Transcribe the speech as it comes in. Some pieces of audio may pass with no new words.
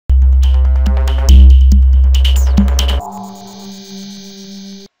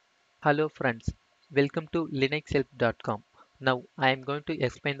Hello friends, welcome to linuxhelp.com. Now I am going to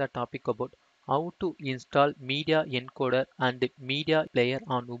explain the topic about how to install Media Encoder and Media Player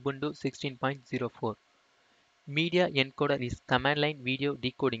on Ubuntu 16.04. Media Encoder is command line video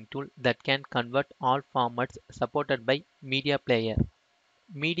decoding tool that can convert all formats supported by Media Player.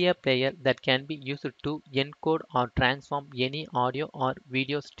 Media Player that can be used to encode or transform any audio or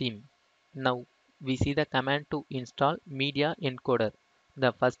video stream. Now we see the command to install Media Encoder.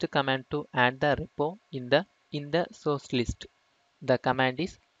 The first command to add the repo in the source list. The command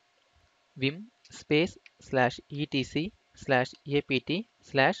is vim space /etc /apt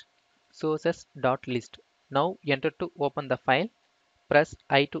 /sources.list. Now enter to open the file. Press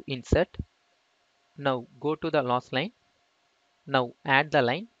I to insert. Now go to the last line. Now add the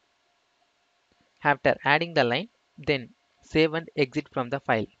line. After adding the line, then save and exit from the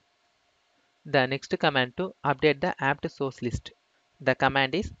file. The next command to update the apt source list. The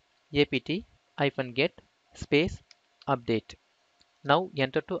command is apt-get space update. Now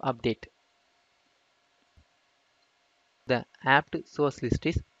enter to update. The apt source list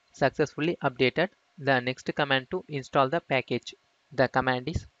is successfully updated. The next command to install the package. The command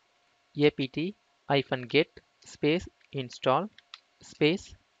is apt-get space install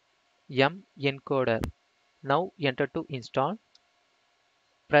space mencoder. Now enter to install.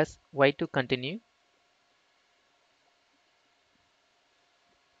 Press Y to continue.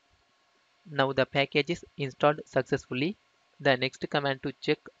 Now the package is installed successfully. The next command to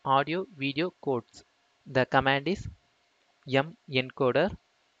check audio video codes. The command is mencoder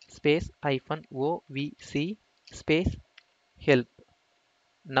space -ovc space help.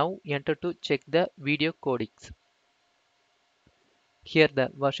 Now enter to check the video codecs. Here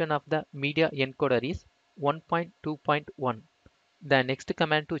the version of the media encoder is 1.2.1. The next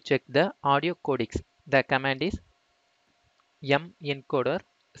command to check the audio codecs. The command is mencoder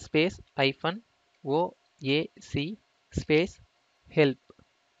space -oac space help.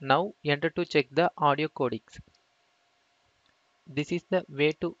 Now enter to check the audio codecs. This is the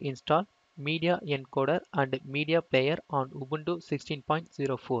way to install Media Encoder and Media Player on Ubuntu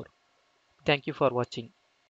 16.04. Thank you for watching.